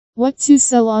What to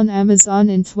sell on Amazon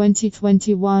in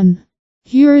 2021.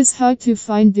 Here is how to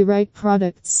find the right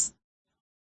products.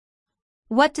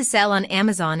 What to sell on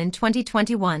Amazon in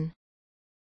 2021.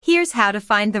 Here's how to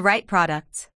find the right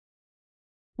products.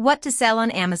 What to sell on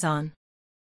Amazon.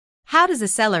 How does a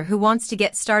seller who wants to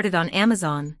get started on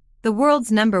Amazon, the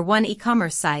world's #1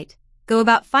 e-commerce site, go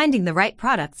about finding the right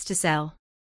products to sell?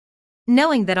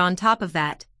 Knowing that on top of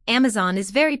that, Amazon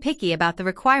is very picky about the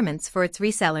requirements for its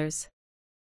resellers.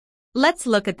 Let's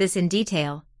look at this in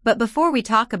detail, but before we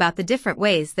talk about the different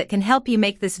ways that can help you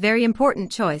make this very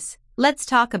important choice, let's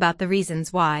talk about the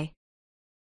reasons why.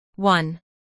 1.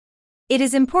 It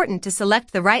is important to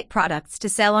select the right products to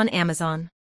sell on Amazon.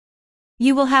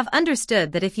 You will have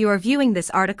understood that if you are viewing this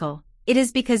article, it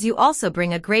is because you also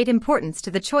bring a great importance to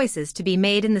the choices to be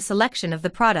made in the selection of the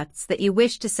products that you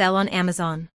wish to sell on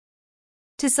Amazon.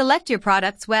 To select your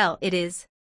products well, it is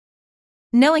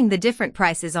knowing the different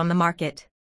prices on the market.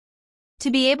 To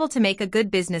be able to make a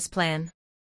good business plan.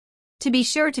 To be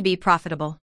sure to be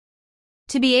profitable.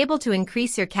 To be able to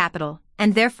increase your capital,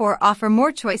 and therefore offer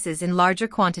more choices in larger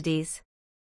quantities.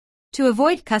 To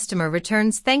avoid customer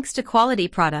returns thanks to quality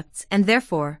products and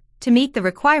therefore, to meet the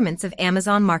requirements of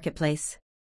Amazon Marketplace.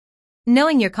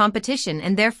 Knowing your competition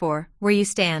and therefore, where you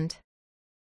stand.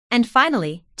 And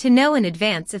finally, to know in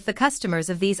advance if the customers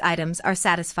of these items are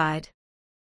satisfied.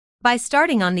 By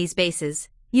starting on these bases,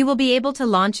 you will be able to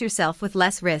launch yourself with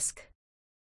less risk.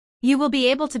 You will be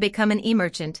able to become an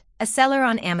e-merchant, a seller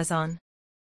on Amazon.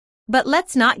 But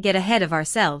let's not get ahead of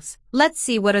ourselves, let's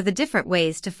see what are the different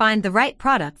ways to find the right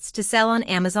products to sell on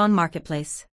Amazon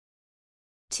Marketplace.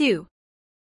 2.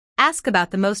 Ask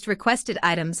about the most requested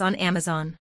items on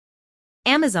Amazon.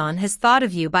 Amazon has thought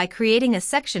of you by creating a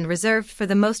section reserved for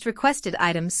the most requested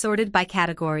items sorted by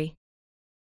category.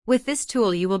 With this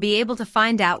tool you will be able to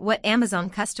find out what Amazon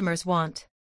customers want.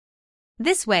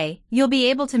 This way, you'll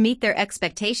be able to meet their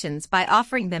expectations by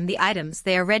offering them the items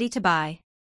they are ready to buy.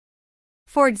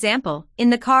 For example,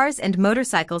 in the cars and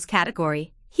motorcycles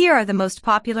category, here are the most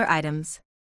popular items.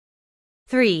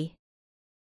 3.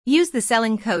 Use the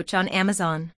selling coach on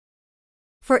Amazon.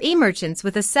 For e-merchants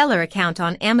with a seller account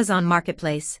on Amazon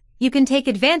Marketplace, you can take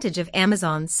advantage of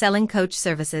Amazon's selling coach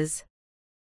services.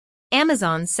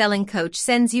 Amazon's selling coach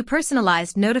sends you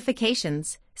personalized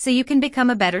notifications, so you can become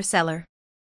a better seller.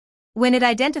 When it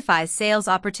identifies sales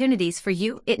opportunities for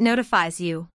you, it notifies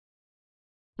you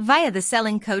via the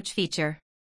Selling Coach feature.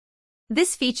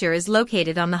 This feature is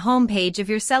located on the home page of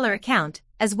your seller account,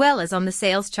 as well as on the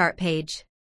sales chart page.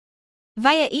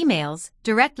 Via emails,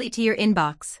 directly to your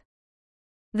inbox.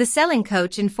 The Selling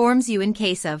Coach informs you in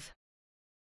case of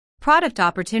product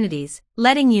opportunities,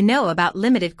 letting you know about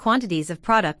limited quantities of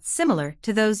products similar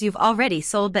to those you've already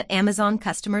sold that Amazon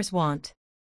customers want.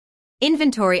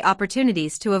 Inventory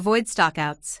opportunities to avoid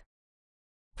stockouts.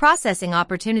 Processing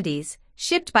opportunities,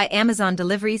 shipped by Amazon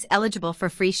deliveries eligible for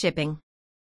free shipping.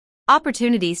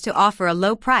 Opportunities to offer a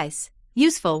low price,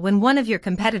 useful when one of your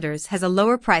competitors has a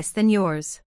lower price than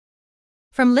yours.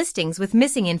 From listings with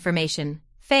missing information,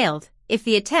 failed, if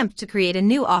the attempt to create a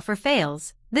new offer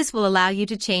fails, this will allow you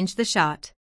to change the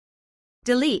shot.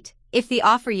 Delete, if the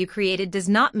offer you created does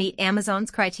not meet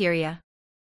Amazon's criteria.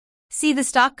 See the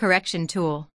stock correction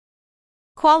tool.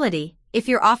 Quality, if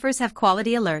your offers have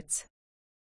quality alerts.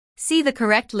 See the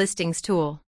correct listings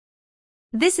tool.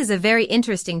 This is a very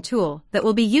interesting tool that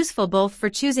will be useful both for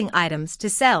choosing items to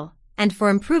sell and for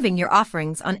improving your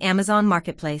offerings on Amazon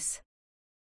Marketplace.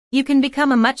 You can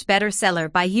become a much better seller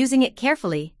by using it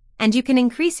carefully, and you can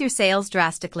increase your sales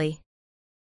drastically.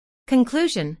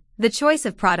 Conclusion: the choice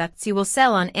of products you will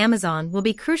sell on Amazon will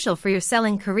be crucial for your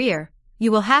selling career.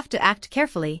 You will have to act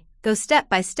carefully, go step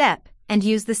by step, and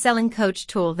use the Selling Coach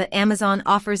tool that Amazon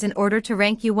offers in order to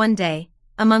rank you one day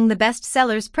among the best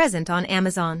sellers present on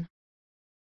Amazon.